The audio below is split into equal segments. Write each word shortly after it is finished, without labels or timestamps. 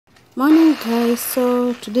Morning guys,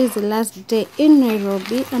 so today is the last day in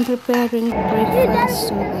Nairobi. I'm preparing breakfast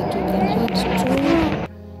so that we can head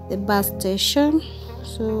to the bus station.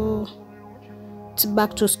 So it's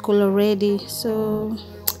back to school already, so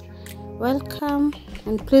welcome,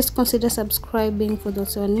 and please consider subscribing for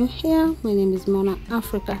those who are new here. My name is Mona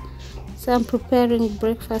Africa. So I'm preparing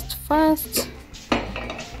breakfast first,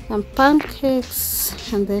 some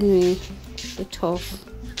pancakes, and then we get off.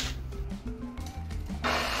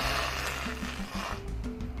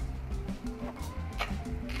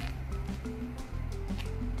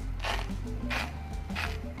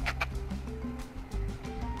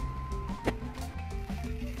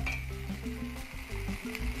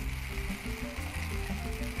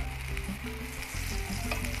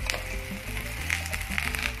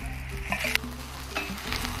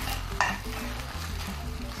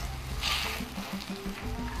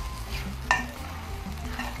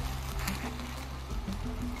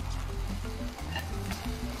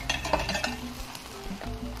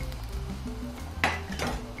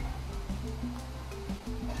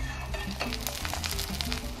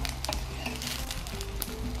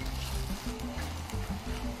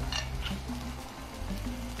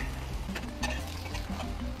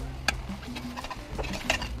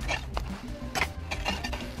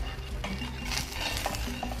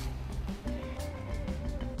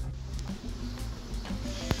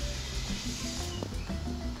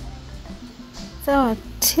 So our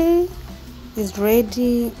tea is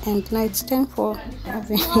ready, and now it's time for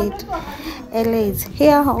having it. Ella is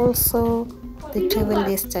here also. They traveled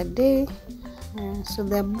yesterday, so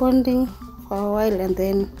they're bonding for a while and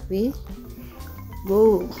then we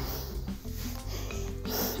go.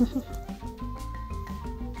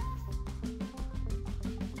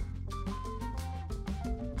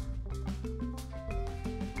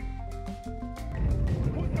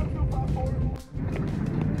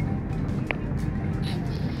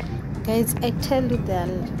 Guys, I tell you, there are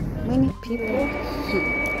many people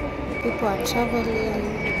are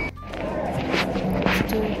traveling,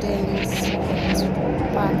 students,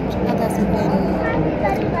 but others even didn't find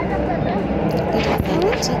a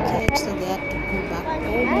ticket, so they had to go back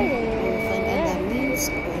home and find other means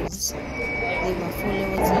because they were full. I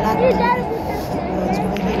was lucky. I was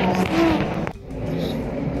very lucky.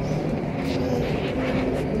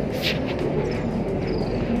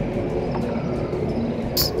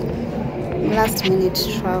 Last minute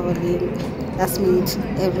traveling, last minute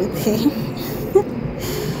everything.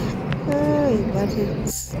 But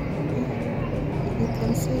it's, you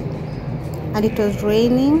can see, and it was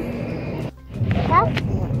raining. Yeah.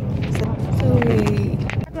 So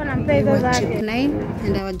we were trip 9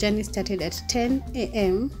 and our journey started at 10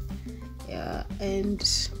 a.m. Yeah,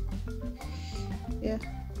 and yeah,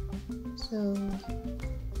 so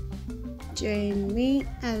join me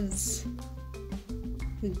as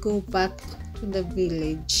we go back to the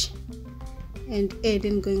village and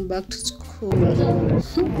Aiden going back to school.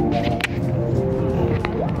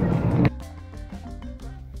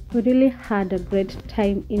 We really had a great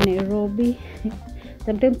time in Nairobi.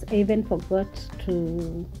 Sometimes I even forgot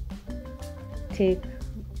to take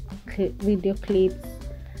video clips,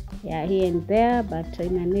 yeah, here and there, but I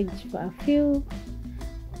managed for a few.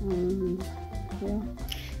 Yeah.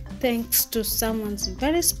 Thanks to someone's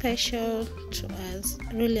very special to us.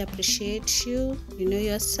 Really appreciate you. You know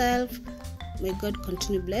yourself. May God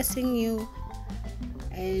continue blessing you.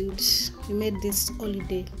 And you made this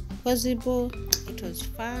holiday possible. It was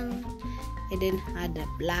fun. Eden had a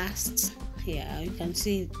blast. Yeah, you can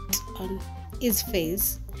see it on his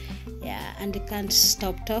face. Yeah, and he can't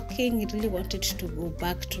stop talking. He really wanted to go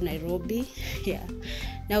back to Nairobi. Yeah.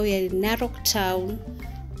 Now we are in Narok town.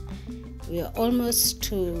 We are almost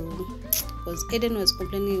to, because Eden was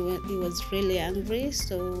complaining he was really hungry,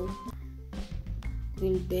 so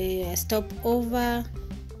we'll be a stopover.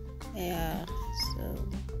 Yeah, so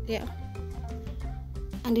yeah,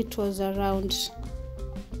 and it was around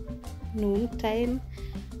noon time,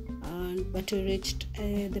 but we reached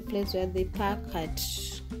the place where they park at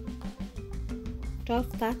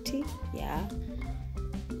 12:30. Yeah.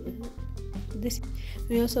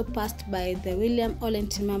 We also passed by the William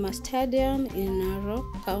Olentimama Stadium in Narok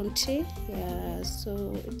County. Yeah,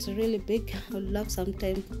 so it's really big. I would love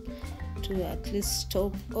sometime to at least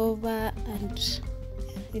stop over and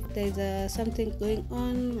if there's something going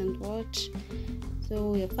on and watch.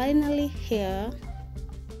 So we're finally here.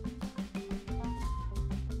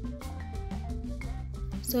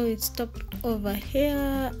 So it stopped over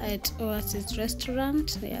here at Oasis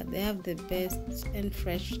restaurant. Yeah, they have the best and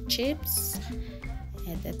fresh chips.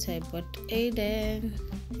 Yeah, that's why I bought Aiden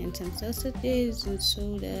and some sausages and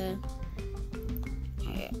soda.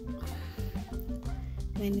 Yeah.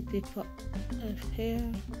 Many people are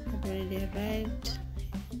here, have already arrived.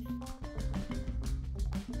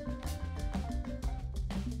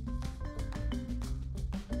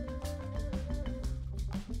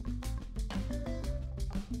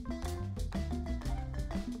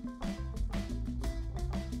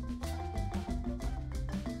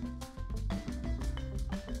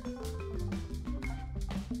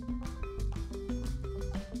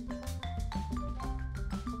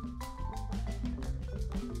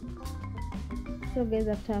 So guys,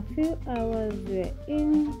 after a few hours we're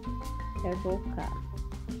in Eroka,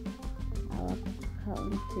 our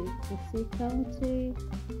county, Kisii County.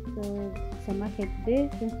 So it's a market day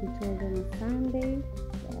since it was on a Sunday.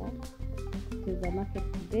 Yeah, it is a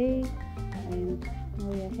market day, and now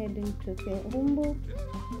we are heading to Keumbu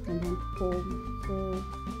and then home. So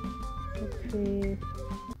hopefully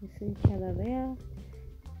we see each other there.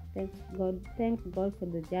 Thank God for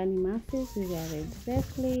the journey, masses. We arrived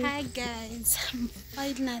safely. Hi guys, I'm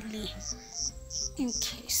finally in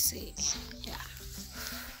Kisii. Yeah.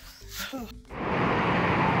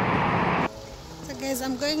 So guys,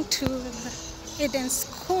 I'm going to the Eden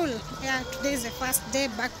school. Yeah, today is the first day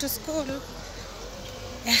back to school.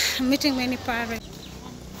 Yeah, I'm meeting many parents.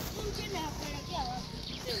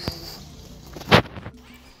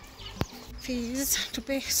 Fees to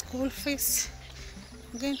pay school fees.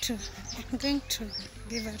 I'm going to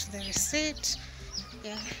give out the receipt.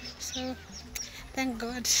 Yeah, so thank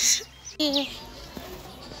God. Yeah.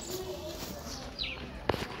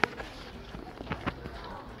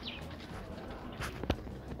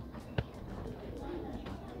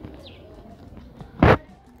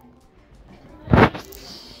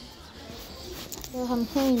 So I'm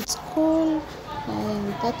here in school,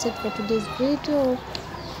 and that's it for today's video.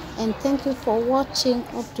 And thank you for watching.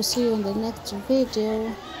 Hope to see you in the next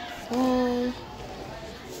video. Bye.